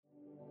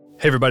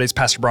Hey everybody, it's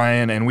Pastor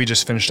Brian, and we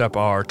just finished up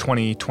our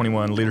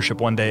 2021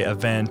 Leadership One Day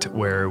event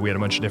where we had a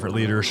bunch of different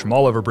leaders from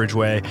all over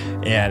Bridgeway.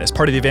 And as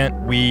part of the event,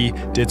 we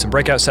did some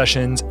breakout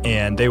sessions,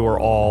 and they were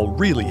all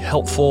really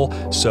helpful.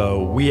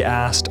 So we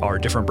asked our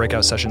different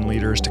breakout session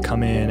leaders to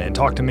come in and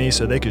talk to me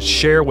so they could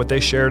share what they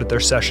shared at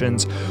their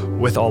sessions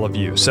with all of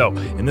you. So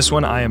in this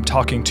one, I am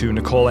talking to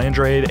Nicole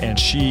Andrade, and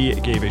she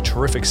gave a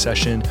terrific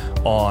session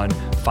on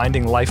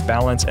finding life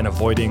balance and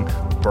avoiding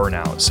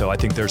burnout. So I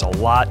think there's a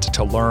lot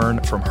to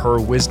learn from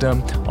her wisdom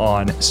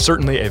on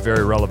certainly a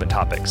very relevant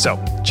topic. So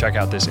check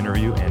out this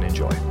interview and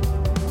enjoy.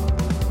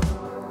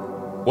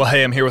 Well,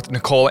 hey, I'm here with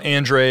Nicole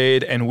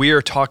Andrade, and we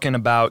are talking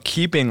about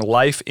keeping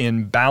life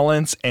in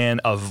balance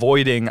and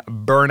avoiding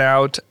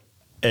burnout,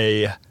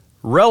 a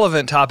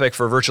relevant topic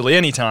for virtually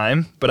any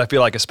time, but I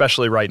feel like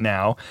especially right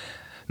now.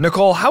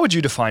 Nicole, how would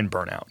you define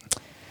burnout?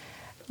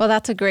 Well,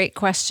 that's a great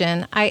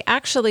question. I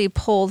actually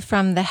pulled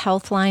from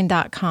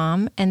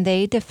thehealthline.com, and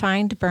they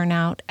defined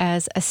burnout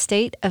as a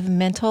state of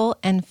mental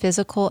and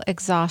physical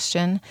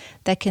exhaustion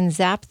that can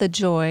zap the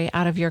joy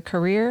out of your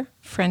career,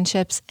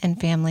 friendships,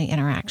 and family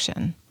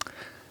interaction.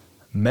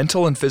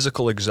 Mental and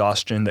physical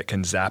exhaustion that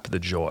can zap the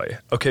joy.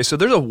 Okay, so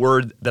there's a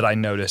word that I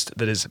noticed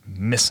that is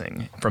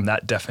missing from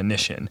that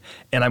definition,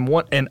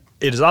 and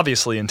it is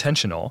obviously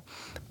intentional,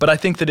 but I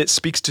think that it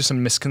speaks to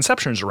some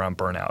misconceptions around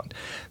burnout.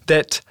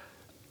 That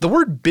the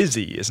word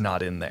busy is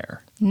not in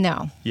there.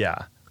 No. Yeah.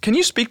 Can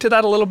you speak to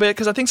that a little bit?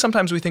 Because I think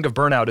sometimes we think of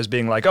burnout as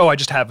being like, oh, I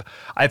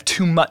have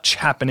too much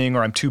happening,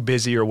 or I'm too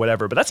busy or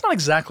whatever, but that's not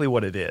exactly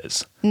what it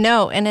is.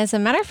 No, and as a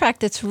matter of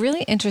fact, it's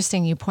really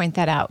interesting you point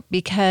that out,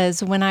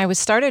 because when I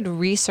started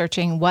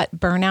researching what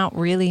burnout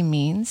really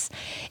means,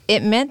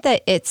 it meant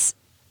that it's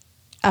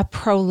a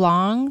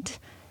prolonged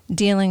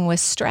dealing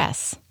with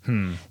stress.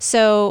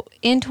 So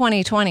in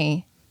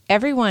 2020,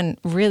 everyone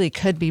really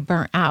could be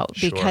burnt out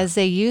because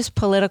they use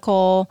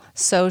political,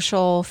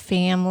 social,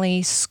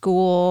 family,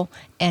 school,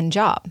 and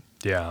job.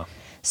 Yeah.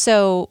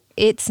 So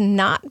it's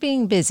not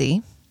being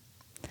busy,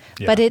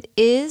 but it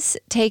is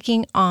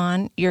taking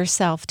on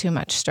yourself too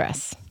much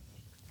stress.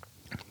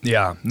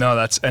 Yeah. No,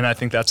 I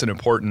think that's an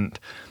important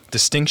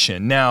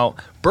distinction. Now,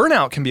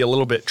 burnout can be a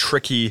little bit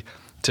tricky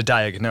to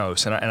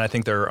diagnose, and I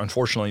think there are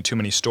unfortunately too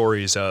many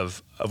stories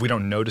of we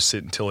don't notice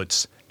it until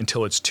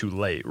it's too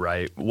late,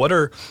 right? What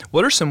are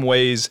some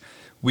ways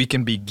we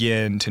can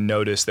begin to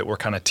notice that we're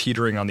kind of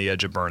teetering on the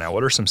edge of burnout?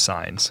 What are some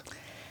signs?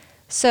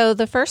 So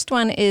the first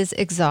one is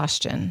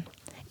exhaustion.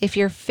 If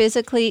you're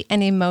physically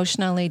and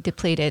emotionally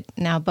depleted,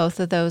 now both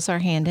of those are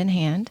hand in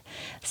hand.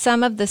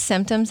 Some of the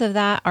symptoms of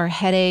that are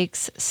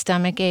headaches,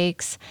 stomach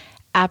aches,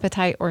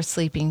 appetite or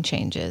sleeping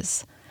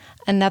changes.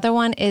 Another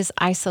one is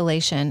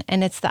isolation,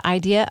 and it's the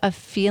idea of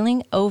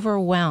feeling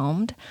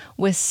overwhelmed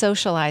with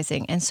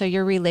socializing. And so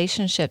your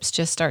relationships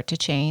just start to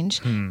change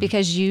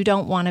because you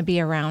don't want to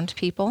be around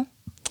people.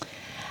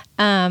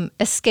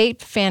 Escape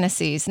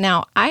fantasies.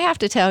 Now, I have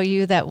to tell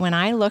you that when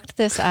I looked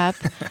this up,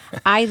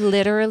 I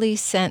literally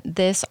sent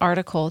this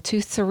article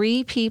to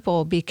 3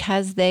 people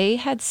because they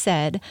had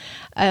said,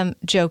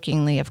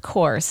 jokingly, of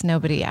course,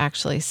 nobody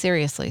actually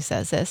seriously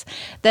says this,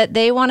 that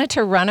they wanted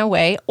to run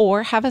away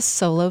or have a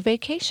solo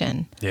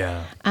vacation.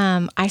 Yeah.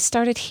 I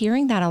started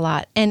hearing that a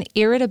lot. And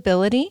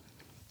irritability,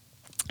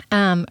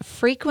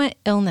 frequent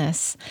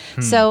illness.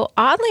 So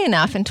oddly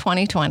enough, in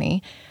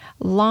 2020,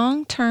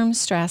 long-term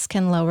stress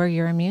can lower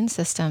your immune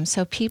system.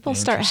 So people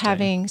start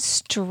having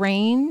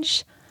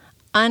strange,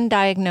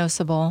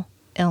 undiagnosable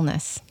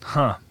illness.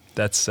 Huh.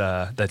 That's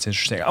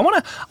interesting. I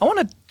want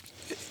to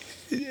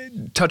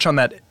touch on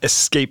that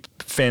escape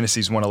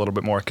fantasies one a little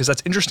bit more, because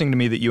that's interesting to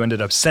me that you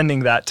ended up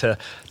sending that to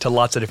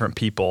lots of different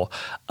people.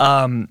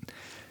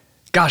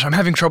 Gosh, I'm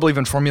having trouble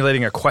even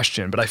formulating a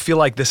question, but I feel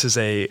like this is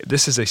a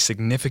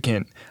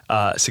significant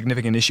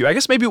issue. I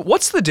guess maybe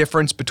what's the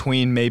difference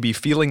between maybe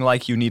feeling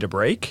like you need a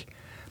break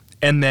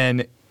and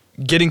then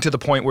getting to the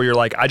point where you're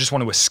like, I just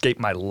want to escape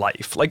my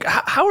life? Like,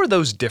 how are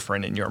those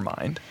different in your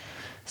mind?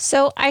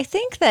 So I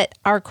think that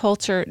our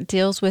culture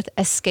deals with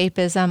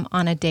escapism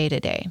on a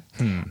day-to-day.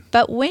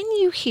 But when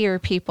you hear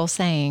people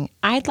saying,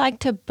 I'd like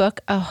to book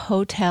a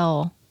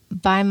hotel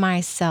by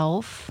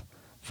myself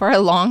for a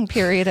long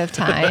period of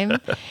time,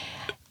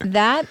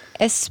 that,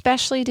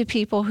 especially to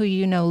people who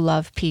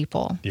love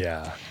people.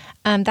 Yeah.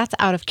 That's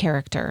out of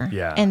character.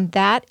 Yeah. And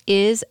that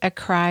is a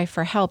cry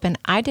for help. And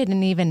I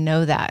didn't even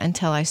know that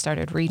until I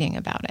started reading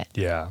about it.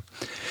 Yeah.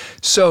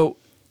 So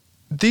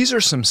these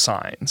are some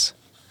signs.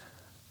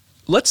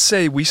 Let's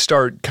say we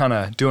start kind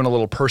of doing a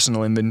little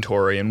personal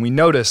inventory and we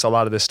notice a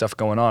lot of this stuff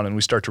going on and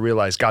we start to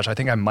realize, gosh, I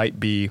think I might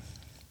be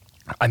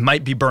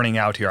burning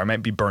out here. I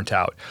might be burnt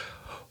out.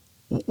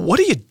 What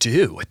do you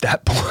do at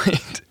that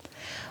point?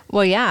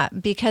 Well, yeah,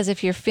 because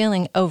if you're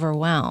feeling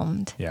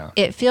overwhelmed,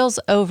 it feels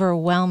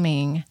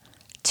overwhelming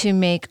to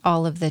make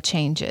all of the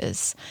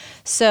changes.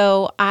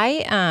 So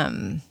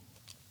I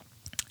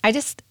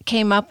just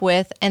came up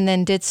with, and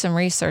then did some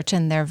research,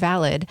 and they're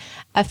valid,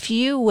 a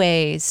few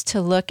ways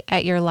to look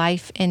at your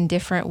life in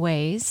different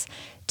ways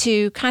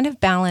to kind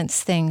of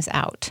balance things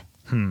out.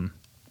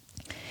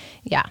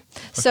 Yeah.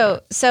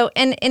 So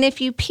and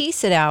if you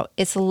piece it out,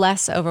 it's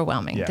less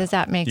overwhelming. Yeah. Does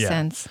that make Yeah.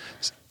 sense?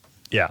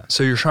 Yeah.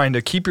 So you're trying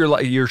to keep your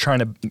life,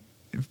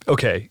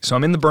 okay, so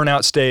I'm in the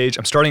burnout stage.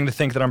 I'm starting to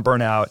think that I'm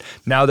burnout.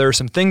 Now there are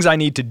some things I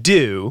need to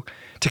do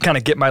to kind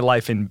of get my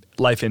life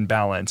in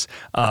balance.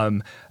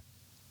 And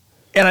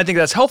I think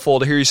that's helpful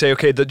to hear you say,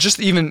 okay, just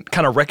even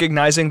kind of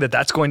recognizing that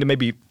that's going to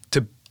maybe,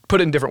 to put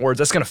it in different words,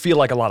 that's going to feel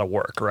like a lot of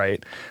work,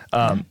 right?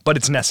 But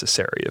it's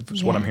necessary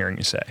is what I'm hearing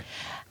you say.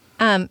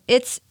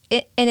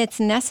 It's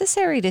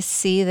necessary to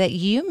see that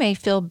you may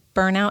feel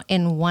burnout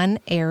in one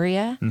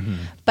area,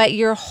 but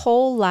your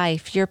whole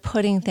life you're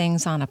putting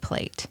things on a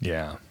plate.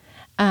 Yeah.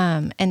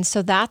 And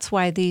so that's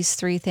why these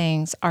three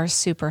things are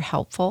super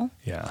helpful.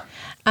 Yeah.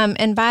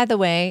 And by the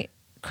way,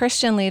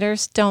 Christian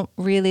leaders don't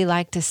really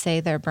like to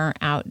say they're burnt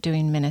out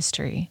doing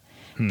ministry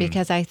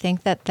because I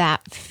think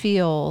that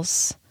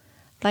feels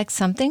like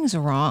something's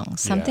wrong.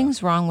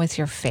 Something's wrong with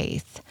your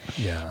faith.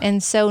 Yeah.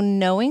 And so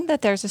knowing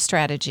that there's a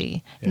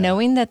strategy,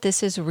 knowing that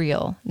this is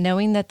real,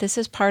 knowing that this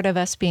is part of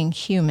us being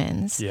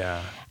humans,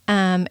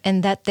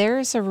 and that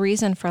there's a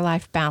reason for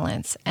life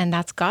balance, and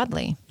that's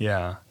godly.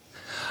 Yeah.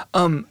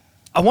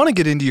 I want to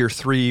get into your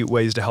 3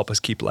 ways to help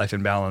us keep life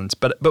in balance.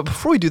 But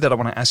before we do that, I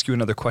want to ask you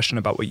another question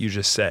about what you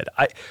just said.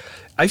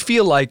 I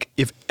feel like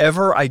if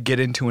ever I get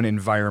into an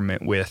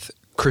environment with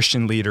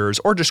Christian leaders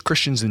or just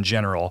Christians in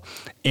general,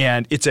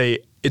 and it's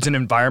an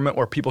environment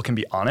where people can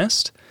be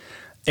honest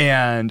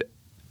and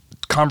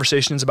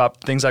conversations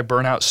about things like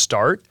burnout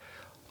start,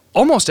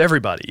 almost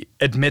everybody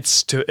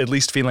admits to at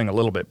least feeling a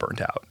little bit burnt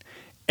out.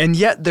 And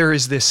yet there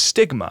is this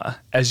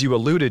stigma, as you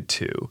alluded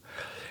to.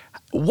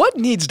 What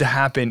needs to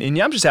happen, and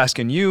I'm just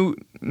asking you,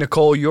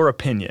 Nicole, your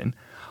opinion,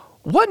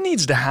 what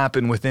needs to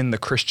happen within the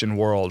Christian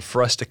world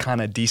for us to kind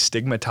of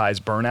destigmatize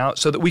burnout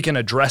so that we can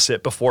address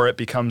it before it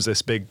becomes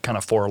this big kind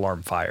of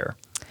 4-alarm fire?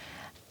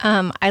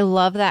 I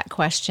love that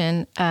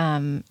question.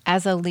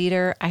 As a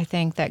leader, I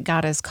think that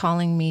God is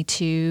calling me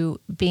to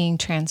being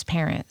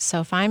transparent.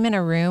 So if I'm in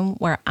a room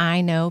where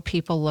I know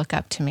people look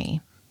up to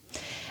me,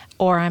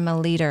 or I'm a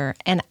leader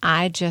and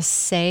I just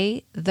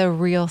say the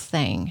real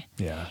thing,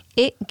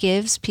 it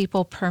gives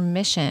people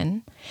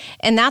permission.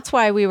 And that's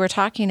why we were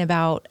talking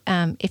about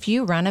if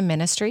you run a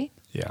ministry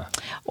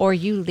or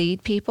you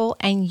lead people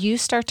and you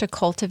start to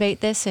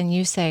cultivate this and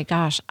you say,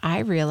 gosh, I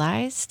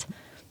realized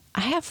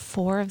I have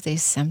 4 of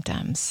these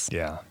symptoms,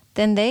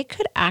 then they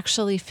could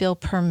actually feel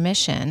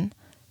permission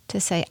to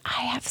say,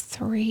 I have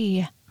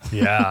 3.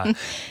 Yeah.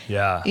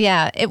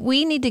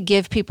 We need to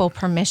give people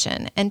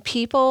permission, and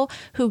people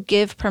who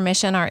give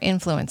permission are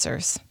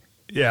influencers.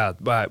 Yeah.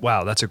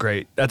 Wow.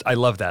 I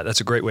love that. That's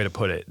a great way to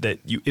put it, that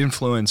you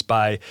influence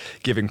by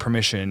giving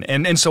permission.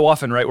 And so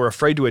often, right, we're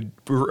afraid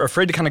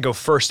to kind of go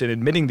first in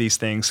admitting these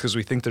things because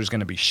we think there's going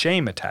to be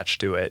shame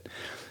attached to it,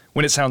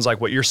 when it sounds like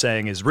what you're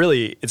saying is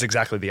really, it's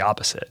exactly the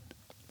opposite.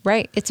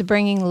 Right. It's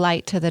bringing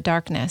light to the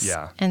darkness.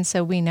 Yeah. And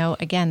so we know,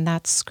 again,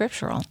 that's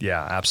scriptural.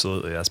 Yeah,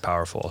 absolutely. That's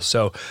powerful.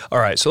 So, all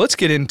right. So let's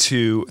get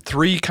into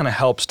 3 kind of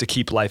helps to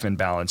keep life in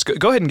balance.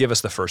 Go ahead and give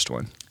us the first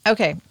one.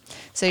 Okay.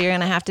 So you're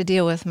going to have to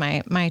deal with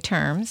my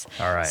terms.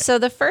 All right. So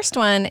the first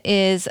one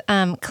is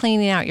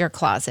cleaning out your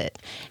closet.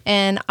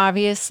 And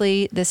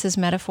obviously this is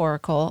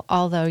metaphorical,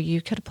 although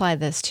you could apply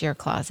this to your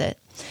closet.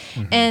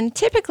 And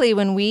typically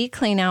when we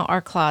clean out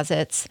our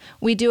closets,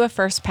 we do a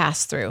first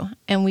pass through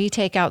and we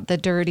take out the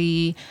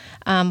dirty,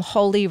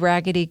 holy,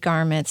 raggedy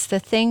garments, the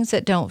things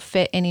that don't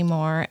fit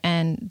anymore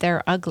and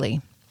they're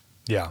ugly.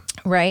 Yeah.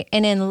 Right.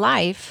 And in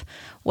life,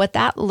 what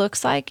that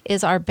looks like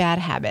is our bad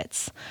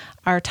habits,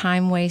 our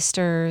time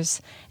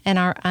wasters, and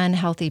our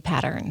unhealthy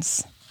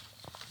patterns.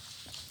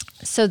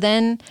 So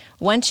then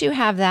once you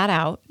have that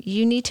out,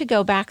 you need to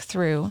go back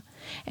through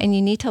and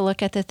you need to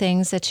look at the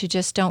things that you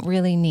just don't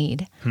really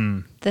need,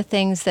 the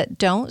things that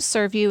don't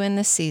serve you in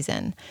the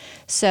season.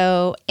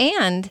 So,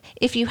 and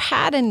if you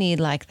had a need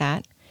like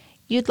that,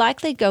 you'd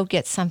likely go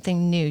get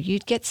something new.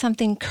 You'd get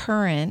something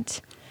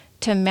current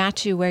to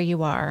match you where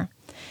you are.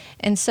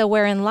 And so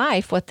where in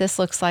life, what this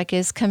looks like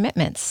is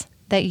commitments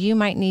that you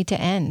might need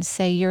to end.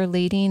 Say you're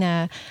leading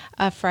a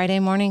Friday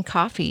morning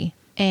coffee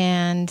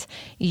and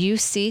you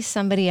see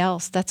somebody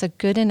else that's a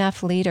good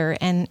enough leader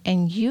and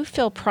you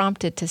feel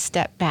prompted to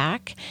step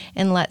back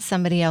and let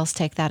somebody else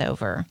take that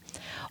over.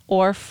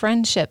 Or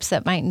friendships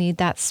that might need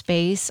that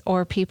space,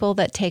 or people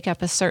that take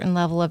up a certain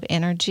level of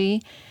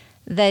energy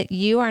that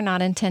you are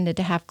not intended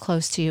to have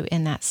close to you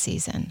in that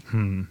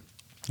season.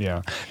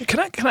 Yeah.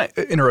 Can I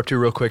interrupt you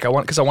real quick? I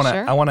want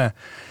to,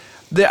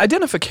 the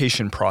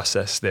identification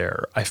process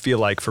there, I feel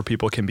like for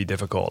people can be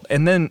difficult.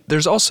 And then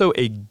there's also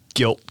a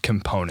guilt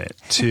component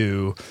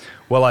to,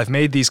 well, I've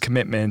made these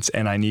commitments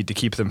and I need to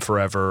keep them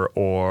forever,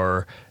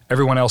 or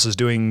everyone else is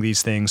doing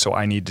these things, so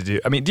I need to do.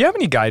 I mean, do you have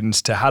any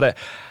guidance to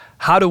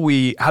how do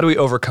we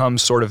overcome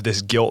sort of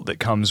this guilt that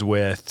comes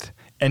with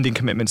ending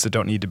commitments that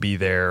don't need to be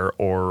there,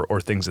 or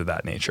things of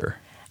that nature?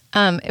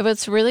 It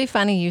was really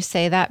funny you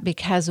say that,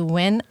 because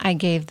when I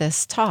gave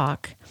this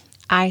talk,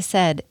 I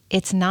said,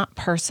 it's not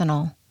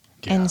personal.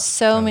 Yeah. And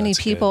so Oh, many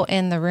that's people good.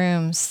 in the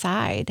room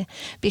sighed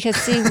because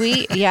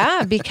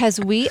because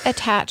we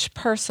attach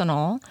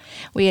personal,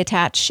 we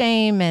attach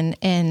shame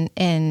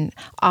and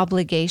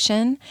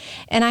obligation.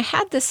 And I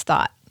had this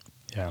thought,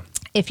 Yeah.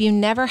 if you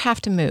never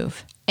have to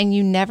move and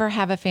you never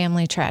have a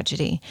family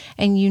tragedy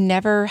and you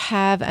never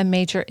have a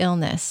major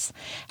illness,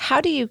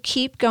 how do you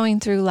keep going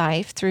through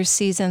life, through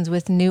seasons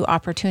with new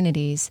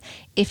opportunities,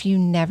 if you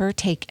never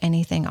take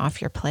anything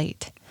off your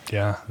plate?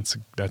 Yeah,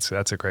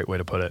 that's a great way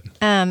to put it.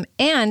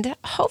 And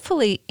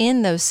hopefully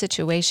in those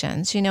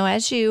situations,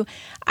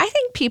 I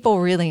think people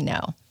really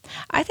know.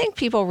 I think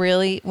people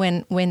really,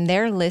 when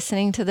they're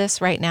listening to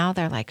this right now,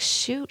 they're like,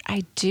 shoot,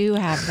 I do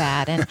have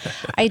that. And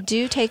I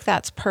do take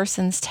that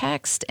person's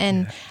text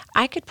and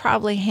I could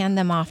probably hand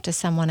them off to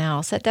someone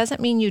else. That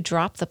doesn't mean you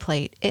drop the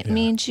plate. It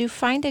means you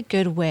find a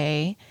good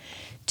way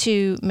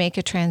to make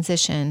a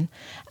transition.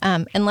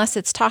 Unless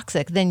it's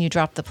toxic, then you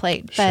drop the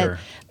plate.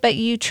 But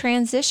you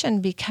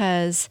transition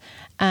because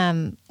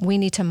we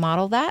need to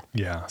model that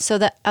so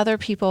that other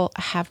people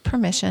have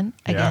permission,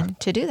 again,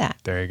 to do that.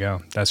 There you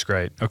go. That's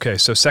great. Okay,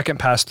 so second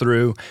pass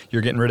through,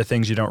 you're getting rid of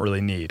things you don't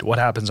really need. What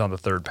happens on the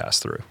third pass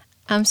through?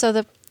 So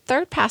the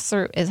third pass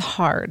through is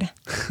hard.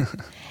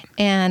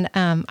 And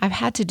I've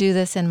had to do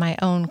this in my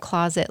own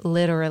closet,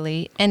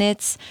 literally. And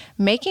it's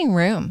making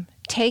room,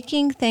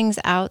 taking things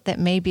out that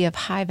may be of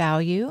high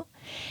value,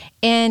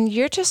 and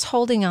you're just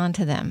holding on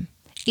to them.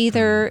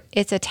 Either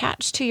it's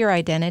attached to your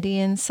identity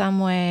in some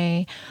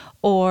way,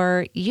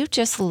 or you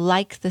just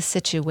like the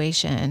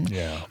situation.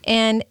 Yeah.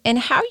 And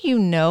how you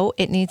know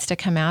it needs to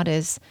come out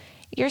is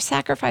you're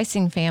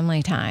sacrificing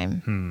family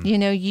time. You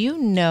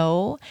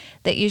know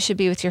that you should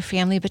be with your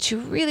family, but you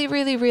really,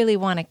 really, really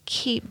want to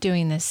keep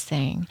doing this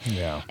thing.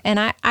 Yeah. And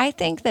I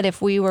think that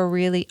if we were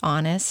really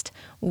honest,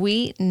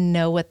 we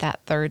know what that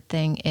third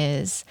thing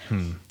is.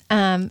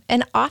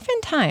 And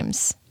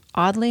oftentimes,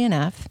 oddly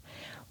enough,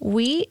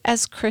 we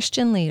as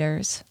Christian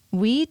leaders,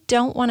 we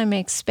don't want to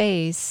make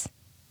space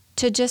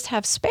to just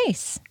have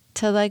space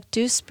to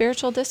do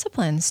spiritual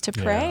disciplines, to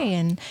pray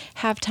and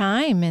have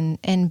time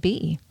and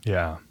be.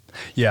 Yeah.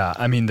 Yeah,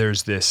 I mean,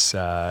 there's this,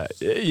 I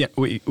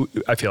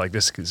feel like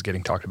this is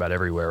getting talked about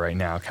everywhere right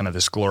now, kind of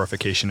this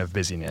glorification of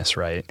busyness,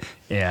 right?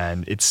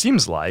 And it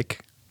seems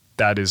like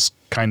that is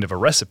kind of a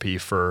recipe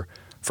for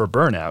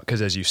burnout,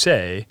 because as you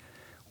say,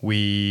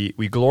 we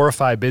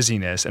glorify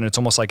busyness, and it's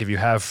almost like if you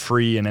have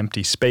free and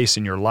empty space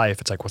in your life,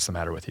 it's like, what's the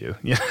matter with you?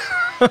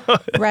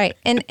 Right.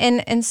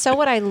 And so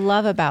what I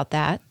love about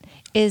that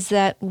is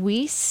that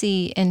we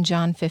see in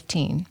John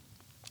 15,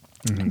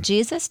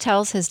 Jesus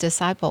tells his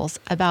disciples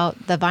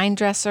about the vine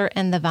dresser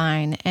and the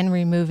vine, and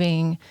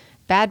removing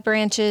bad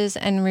branches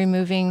and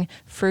removing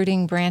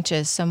fruiting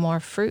branches so more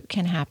fruit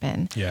can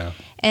happen. Yeah.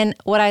 And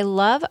what I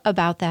love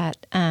about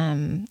that,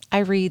 I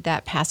read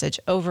that passage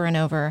over and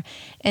over,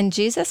 and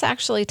Jesus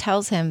actually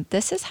tells him,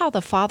 this is how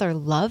the Father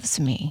loves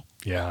me.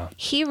 Yeah.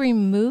 He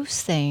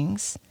removes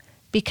things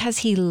because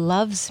he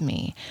loves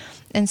me.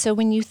 And so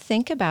when you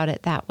think about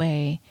it that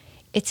way,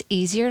 it's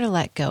easier to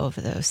let go of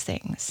those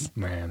things.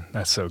 Man,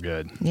 that's so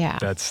good. Yeah.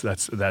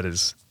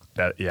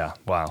 Yeah.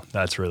 Wow.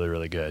 That's really,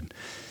 really good.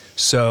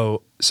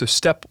 So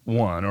step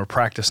one, or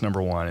practice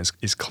number one,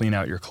 is clean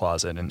out your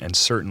closet. And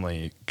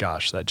certainly,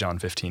 gosh, that John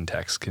 15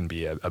 text can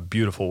be a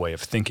beautiful way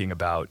of thinking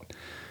about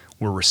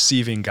we're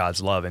receiving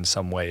God's love in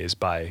some ways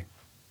by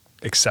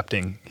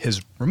accepting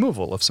his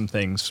removal of some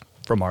things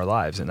from our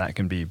lives, and that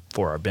can be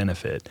for our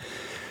benefit.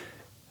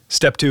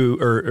 Step two,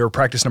 or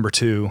practice number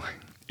two,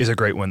 is a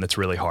great one that's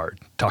really hard.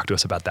 Talk to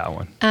us about that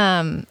one.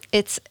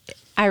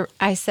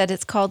 I said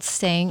it's called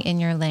staying in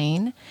your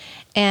lane.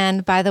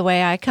 And by the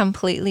way, I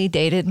completely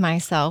dated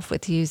myself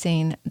with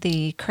using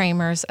the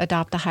Kramer's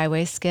Adopt a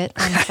Highway skit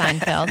on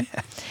Seinfeld.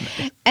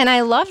 And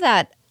I love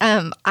that.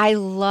 I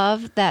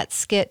love that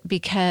skit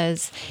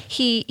because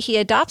he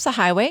adopts a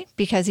highway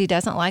because he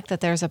doesn't like that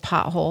there's a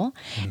pothole.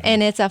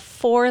 And it's a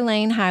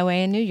 4-lane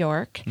highway in New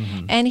York.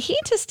 And he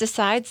just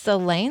decides the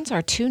lanes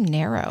are too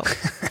narrow.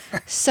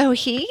 So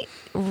he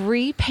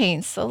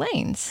repaints the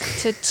lanes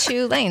to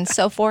 2 lanes.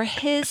 So for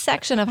his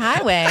section of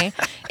highway,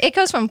 it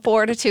goes from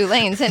 4 to 2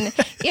 lanes. And,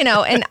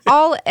 and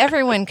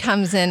everyone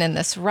comes in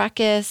this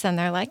ruckus, and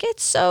they're like,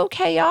 it's so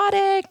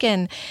chaotic.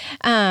 And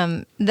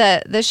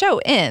the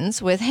show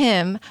ends with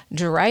him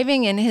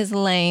driving in his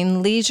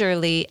lane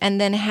leisurely,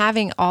 and then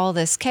having all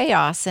this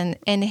chaos,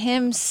 and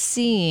him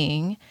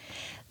seeing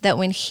that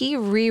when he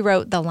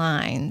rewrote the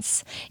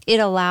lines,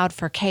 it allowed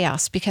for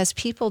chaos because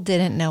people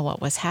didn't know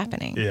what was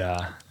happening.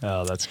 Yeah.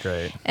 Oh, that's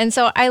great. And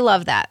so I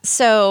love that.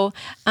 So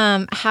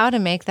how to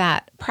make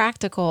that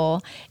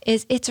practical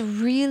is it's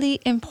really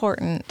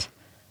important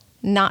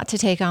not to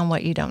take on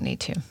what you don't need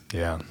to.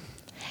 Yeah.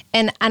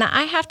 And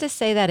I have to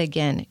say that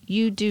again.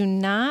 You do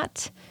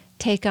not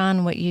take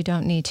on what you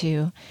don't need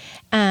to.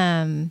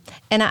 And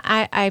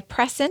I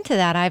press into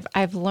that.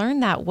 I've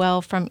learned that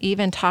well from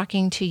even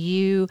talking to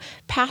you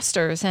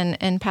pastors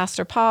and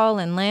Pastor Paul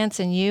and Lance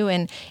and you,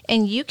 and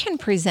you can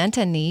present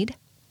a need,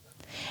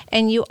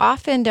 And you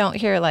often don't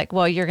hear like,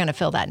 well, you're going to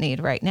fill that need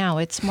right now.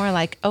 It's more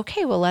like,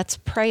 okay, well, let's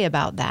pray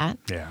about that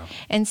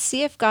and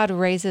see if God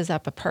raises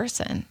up a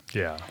person.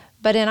 Yeah.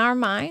 But in our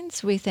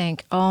minds, we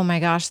think, oh my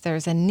gosh,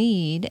 there's a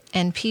need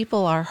and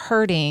people are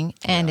hurting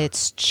and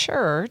it's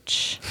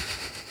church,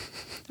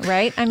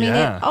 right? I mean,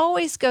 it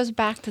always goes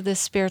back to this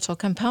spiritual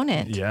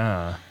component.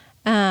 Yeah.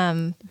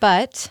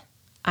 But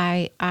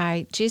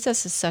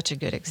Jesus is such a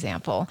good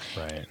example.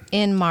 Right.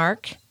 In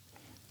Mark,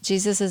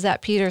 Jesus is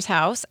at Peter's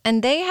house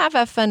and they have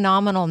a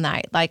phenomenal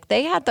night. Like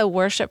they had the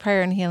worship,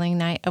 prayer, and healing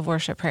night of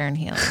worship, prayer, and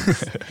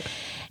healings.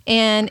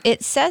 And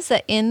it says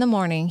that in the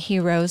morning he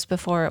rose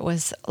before it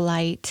was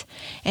light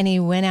and he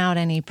went out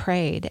and he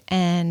prayed.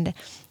 And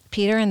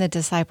Peter and the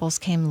disciples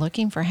came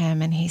looking for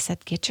him and he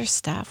said, get your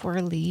stuff,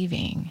 we're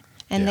leaving.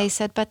 And they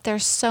said, but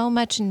there's so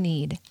much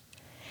need.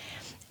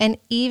 And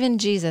even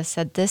Jesus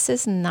said, this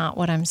is not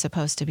what I'm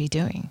supposed to be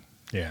doing.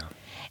 Yeah.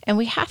 And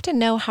we have to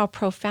know how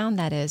profound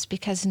that is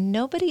because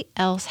nobody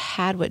else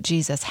had what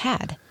Jesus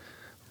had.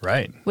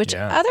 Right. Which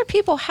other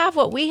people have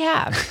what we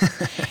have.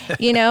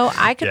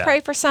 I could pray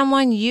for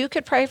someone, you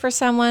could pray for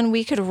someone,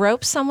 we could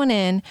rope someone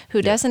in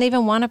who doesn't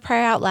even want to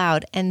pray out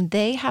loud, and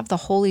they have the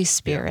Holy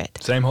Spirit.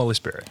 Same Holy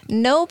Spirit.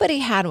 Nobody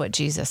had what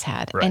Jesus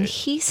had. Right. And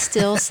he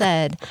still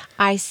said,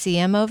 I see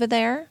him over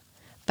there,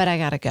 but I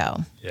got to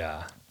go.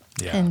 Yeah.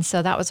 Yeah. And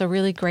so that was a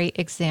really great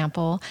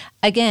example.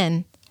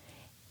 Again,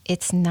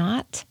 it's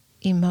not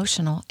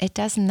emotional. It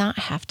does not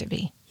have to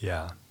be.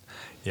 Yeah.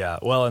 Yeah.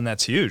 Well, and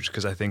that's huge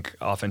because I think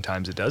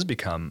oftentimes it does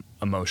become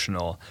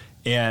emotional.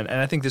 And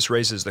I think this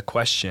raises the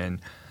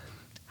question,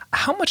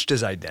 how much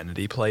does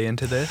identity play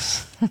into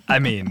this? I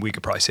mean, we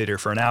could probably sit here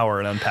for an hour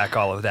and unpack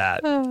all of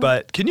that.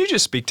 But can you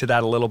just speak to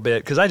that a little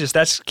bit? Because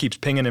that keeps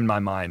pinging in my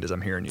mind as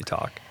I'm hearing you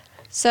talk.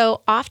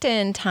 So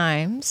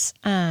oftentimes,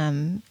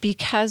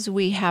 because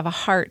we have a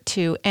heart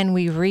to, and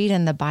we read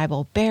in the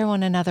Bible, bear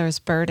one another's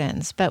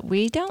burdens, but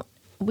we don't.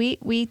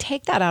 We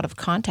take that out of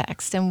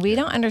context and we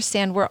don't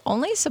understand we're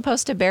only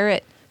supposed to bear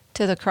it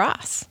to the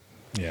cross.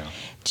 Yeah.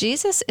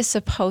 Jesus is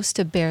supposed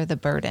to bear the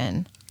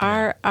burden.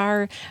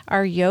 Our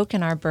yoke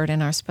and our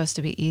burden are supposed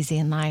to be easy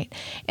and light.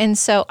 And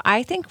so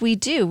I think we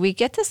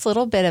get this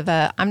little bit of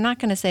I'm not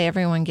going to say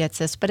everyone gets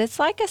this, but it's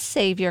like a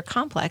savior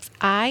complex.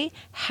 I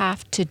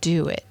have to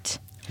do it.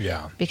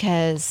 Yeah.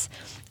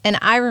 And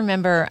I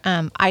remember,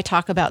 I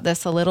talk about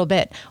this a little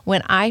bit,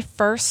 when I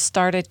first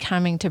started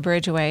coming to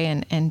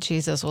Bridgeway and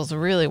Jesus was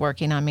really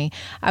working on me.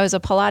 I was a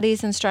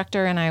Pilates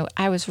instructor and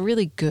I was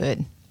really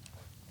good.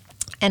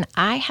 And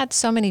I had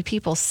so many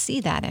people see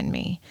that in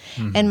me.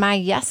 Mm-hmm. And my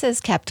yeses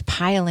kept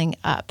piling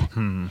up.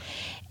 Mm-hmm.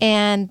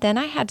 And then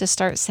I had to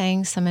start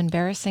saying some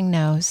embarrassing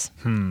no's.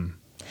 Mm-hmm.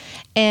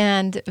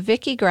 And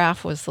Vicki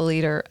Graff was the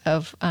leader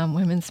of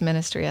women's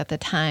ministry at the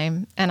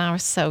time, and I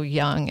was so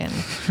young, and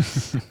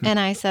and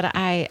I said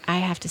I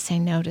have to say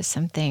no to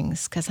some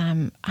things because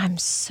I'm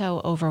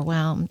so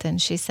overwhelmed.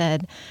 And she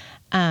said,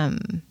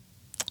 I'm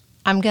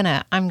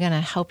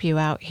gonna help you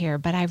out here,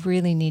 but I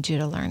really need you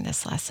to learn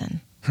this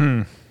lesson.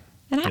 And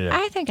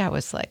I think it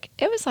was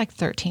like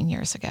 13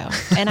 years ago.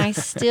 And I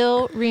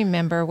still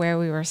remember where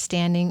we were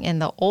standing in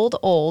the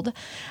old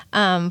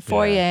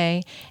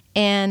foyer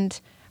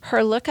and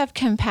her look of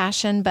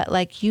compassion, but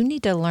like, you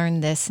need to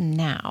learn this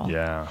now.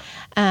 Yeah.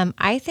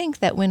 I think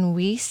that when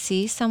we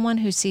see someone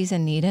who sees a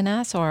need in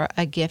us or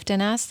a gift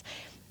in us,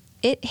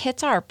 it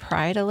hits our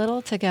pride a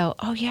little to go,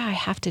 oh yeah, I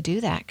have to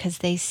do that because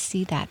they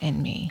see that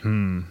in me.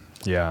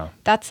 Yeah.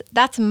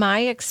 That's my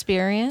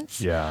experience.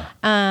 Yeah.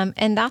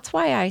 And that's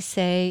why I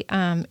say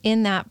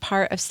in that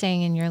part of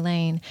staying in your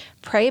lane,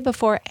 pray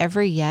before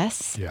every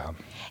yes. Yeah.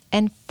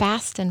 And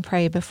fast and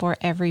pray before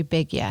every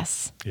big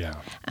yes. Yeah.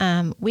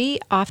 We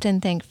often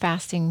think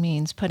fasting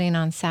means putting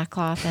on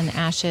sackcloth and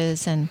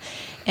ashes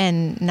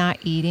and not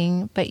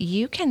eating, but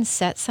you can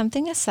set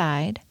something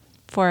aside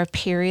for a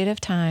period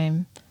of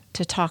time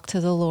to talk to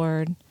the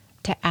Lord,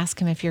 to ask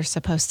him if you're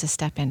supposed to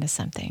step into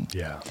something.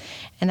 Yeah.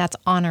 And that's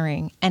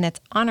honoring. And it's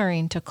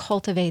honoring to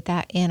cultivate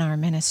that in our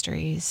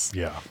ministries.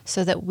 Yeah.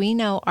 So that we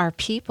know our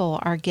people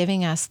are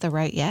giving us the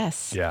right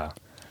yes. Yeah.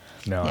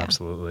 No,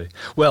 absolutely.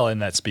 Well,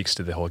 and that speaks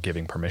to the whole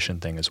giving permission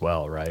thing as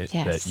well, right?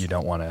 Yes. That you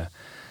don't want to,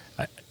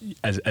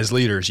 as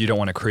leaders, you don't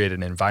want to create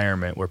an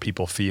environment where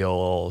people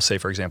feel, say,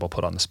 for example,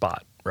 put on the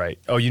spot, right?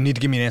 Oh, you need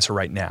to give me an answer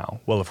right now.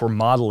 Well, if we're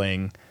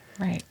modeling,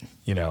 right,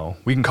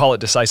 we can call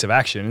it decisive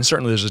action, and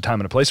certainly there's a time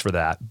and a place for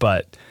that.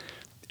 But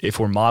if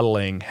we're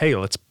modeling, hey,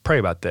 let's pray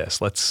about this,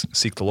 let's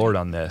seek the Lord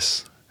on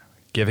this,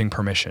 giving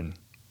permission,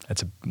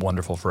 that's a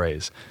wonderful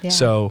phrase. Yeah.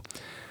 So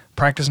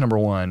practice number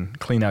 1,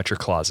 clean out your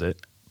closet.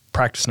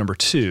 Practice number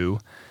 2,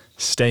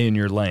 stay in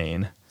your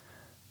lane.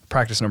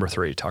 Practice number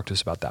 3, talk to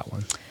us about that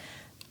one.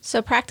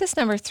 So practice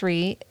number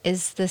 3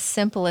 is the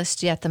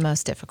simplest yet the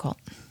most difficult.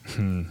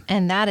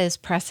 And that is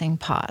pressing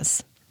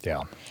pause.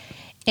 Yeah.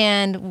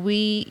 And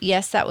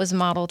that was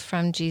modeled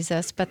from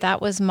Jesus, but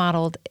that was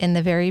modeled in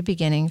the very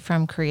beginning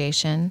from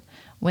creation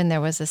when there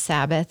was a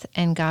Sabbath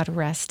and God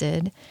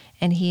rested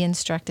and he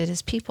instructed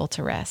his people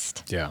to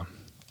rest. Yeah.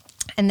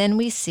 And then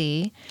we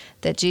see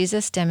that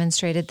Jesus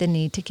demonstrated the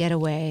need to get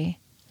away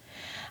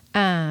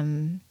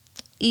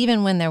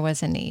even when there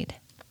was a need.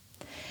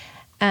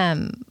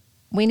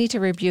 We need to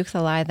rebuke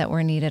the lie that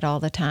we're needed all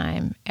the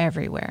time,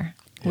 everywhere.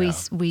 Yeah.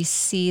 We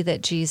see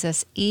that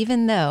Jesus,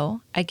 even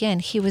though, again,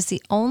 he was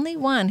the only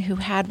one who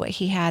had what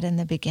he had in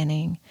the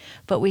beginning,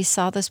 but we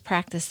saw this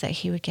practice that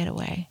he would get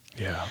away.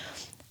 Yeah.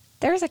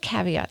 There's a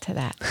caveat to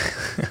that.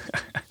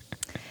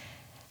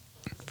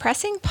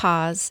 Pressing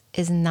pause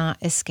is not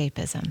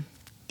escapism.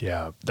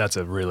 Yeah, that's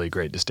a really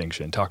great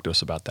distinction. Talk to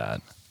us about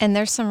that. And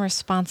there's some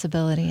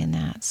responsibility in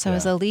that. So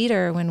as a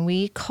leader, when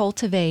we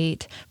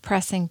cultivate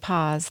pressing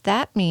pause,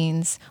 that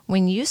means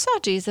when you saw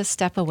Jesus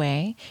step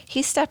away,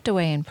 he stepped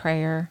away in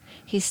prayer.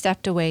 He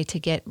stepped away to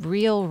get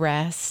real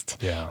rest.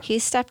 Yeah. He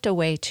stepped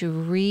away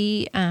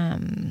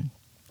to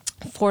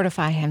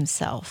fortify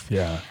himself.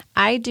 Yeah.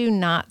 I do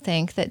not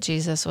think that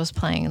Jesus was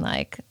playing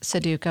like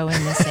Sudoku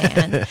in the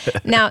sand.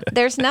 Now,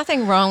 there's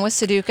nothing wrong with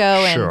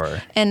Sudoku, Sure.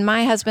 and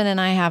my husband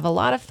and I have a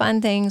lot of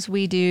fun things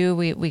we do.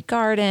 We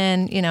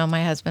garden. You know,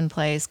 my husband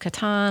plays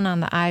Catan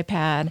on the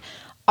iPad.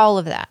 All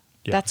of that.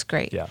 Yeah. That's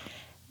great. Yeah.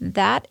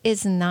 That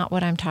is not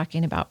what I'm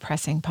talking about,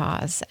 pressing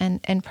pause.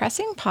 And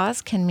pressing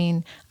pause can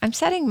mean I'm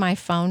setting my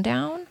phone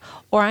down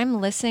or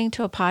I'm listening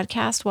to a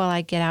podcast while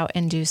I get out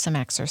and do some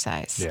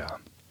exercise. Yeah.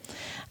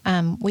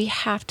 We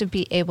have to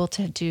be able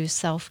to do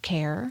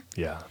self-care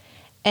Yeah.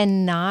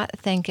 and not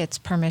think it's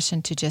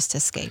permission to just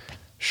escape.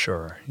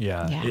 Sure.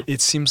 Yeah. Yeah. It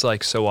seems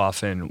like so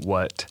often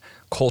what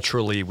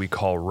culturally we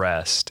call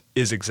rest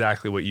is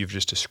exactly what you've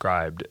just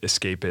described,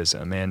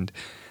 escapism.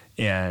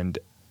 And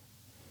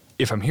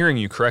if I'm hearing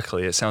you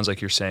correctly, it sounds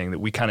like you're saying that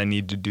we kind of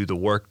need to do the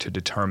work to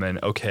determine,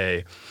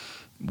 okay,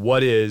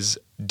 what is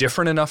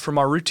different enough from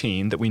our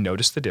routine that we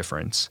notice the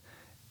difference,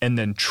 and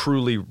then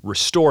truly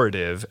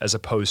restorative as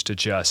opposed to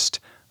just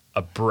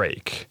a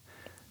break.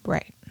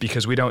 Right.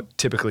 Because we don't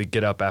typically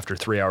get up after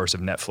 3 hours of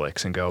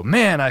Netflix and go,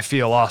 man, I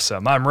feel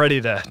awesome. I'm ready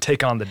to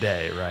take on the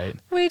day, right?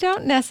 We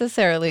don't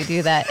necessarily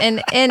do that.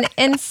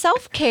 And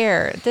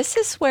self-care, this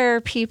is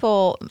where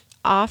people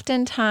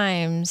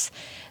oftentimes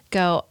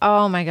go,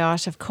 oh my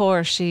gosh, of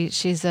course,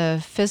 she's a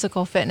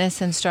physical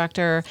fitness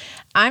instructor.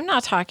 I'm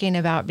not talking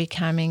about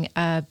becoming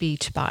a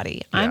beach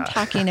body. Yeah. I'm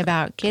talking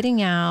about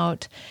getting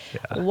out,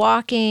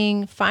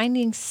 walking,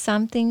 finding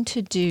something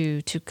to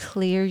do to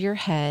clear your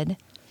head,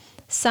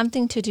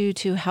 something to do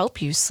to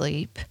help you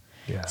sleep,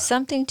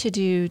 something to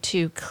do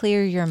to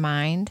clear your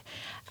mind.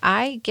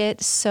 I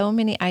get so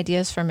many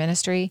ideas for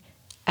ministry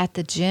at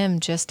the gym,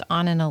 just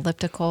on an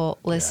elliptical,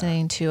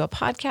 listening to a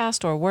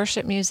podcast or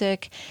worship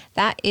music.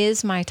 That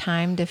is my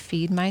time to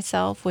feed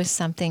myself with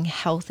something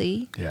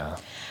healthy. Yeah.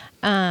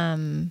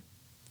 And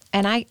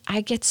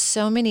I get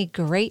so many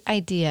great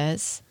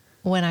ideas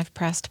when I've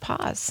pressed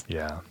pause.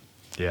 Yeah.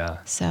 Yeah.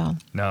 So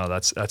No,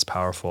 that's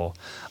powerful.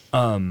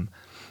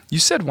 You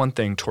said one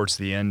thing towards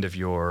the end of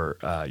your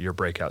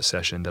breakout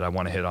session that I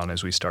want to hit on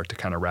as we start to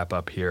kind of wrap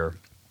up here.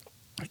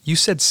 You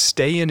said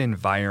stay in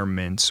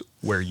environments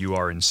where you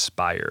are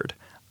inspired.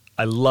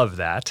 I love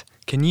that.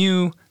 Can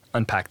you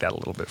unpack that a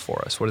little bit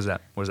for us? What does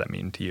that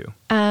mean to you?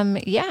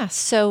 Yeah.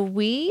 So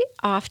we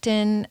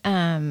often,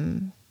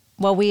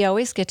 we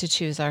always get to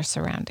choose our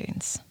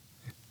surroundings.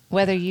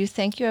 Whether you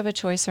think you have a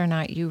choice or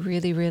not, you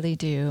really, really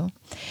do.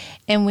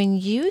 And when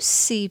you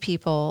see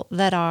people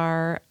that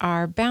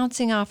are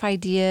bouncing off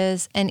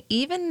ideas and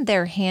even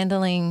they're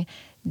handling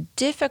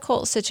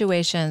difficult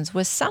situations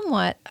with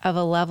somewhat of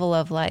a level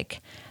of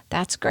like,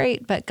 that's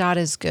great, but God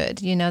is good.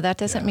 You know, that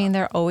doesn't mean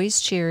they're always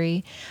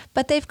cheery,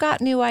 but they've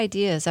got new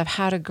ideas of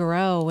how to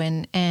grow.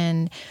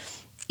 And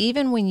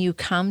even when you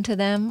come to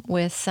them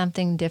with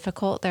something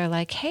difficult, they're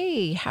like,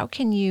 hey, how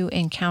can you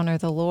encounter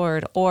the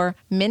Lord? Or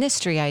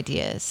ministry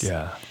ideas.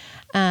 Yeah.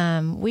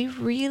 We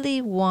really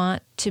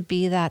want to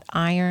be that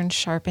iron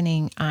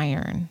sharpening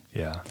iron.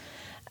 Yeah.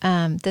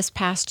 This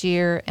past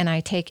year, and I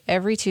take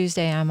every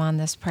Tuesday, I'm on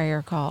this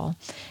prayer call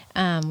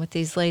with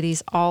these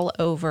ladies all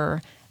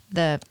over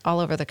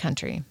the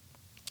country.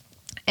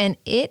 And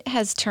it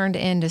has turned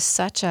into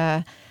such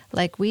a,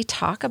 like, we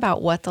talk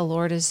about what the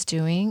Lord is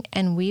doing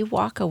and we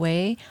walk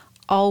away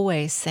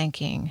always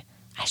thinking,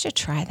 I should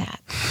try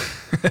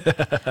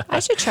that. I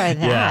should try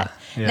that.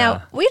 Yeah.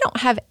 Now, we don't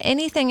have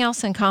anything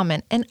else in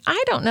common. And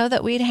I don't know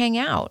that we'd hang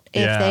out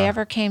if they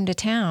ever came to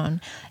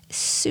town.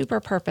 Super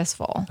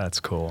purposeful. That's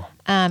cool.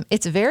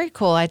 It's very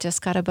cool. I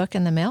just got a book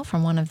in the mail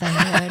from one of them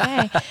the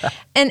other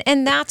day.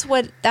 And that's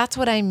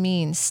what I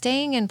mean.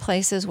 Staying in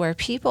places where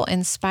people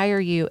inspire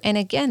you. And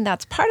again,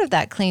 that's part of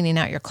that cleaning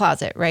out your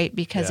closet, right?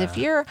 Because if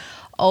you're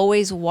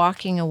always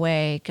walking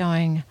away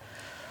going,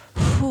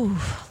 whew,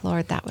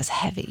 Lord, that was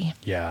heavy.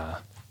 Yeah.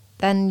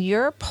 Then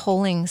you're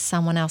pulling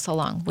someone else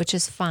along, which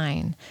is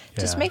fine.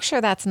 Just make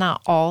sure that's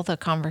not all the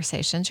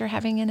conversations you're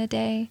having in a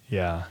day.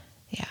 Yeah.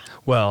 Yeah.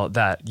 Well,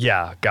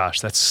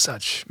 gosh, that's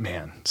such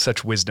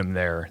wisdom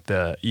there.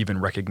 Even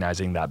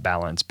recognizing that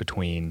balance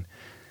between,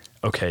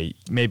 okay,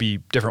 maybe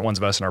different ones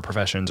of us in our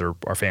professions or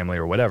our family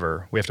or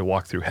whatever, we have to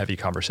walk through heavy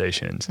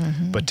conversations,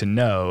 but to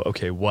know,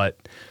 okay, what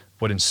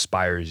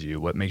inspires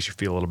you, what makes you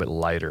feel a little bit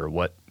lighter,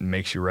 what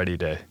makes you ready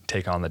to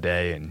take on the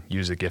day and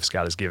use the gifts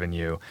God has given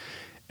you.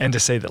 And to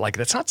say that, like,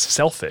 that's not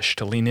selfish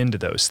to lean into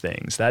those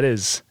things. That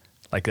is,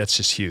 like, that's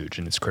just huge,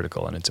 and it's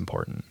critical, and it's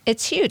important.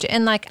 It's huge.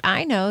 And like,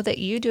 I know that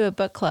you do a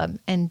book club,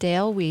 and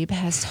Dale Weeb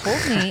has told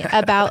me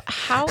about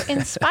how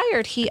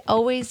inspired he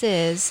always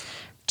is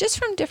just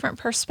from different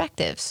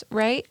perspectives,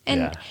 right?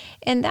 And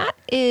that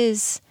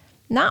is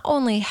not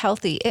only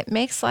healthy, it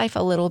makes life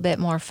a little bit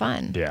more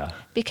fun. Yeah.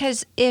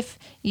 Because if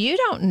you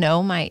don't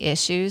know my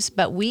issues,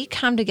 but we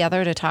come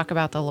together to talk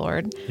about the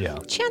Lord,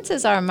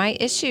 chances are my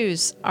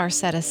issues are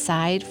set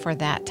aside for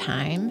that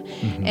time,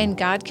 and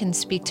God can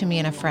speak to me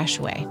in a fresh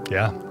way.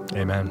 Yeah.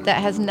 Amen.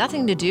 That has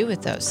nothing to do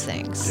with those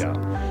things.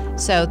 Yeah.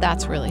 So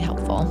that's really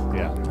helpful.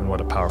 Yeah. And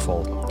what a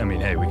powerful, I mean,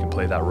 hey, we can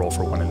play that role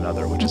for one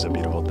another, which is a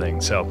beautiful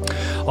thing. So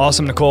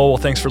awesome, Nicole.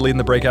 Well, thanks for leading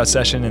the breakout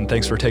session, and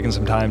thanks for taking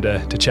some time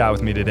to chat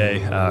with me today.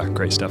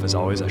 Great stuff as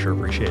always. I sure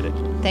appreciate it.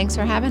 Thanks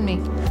for having me.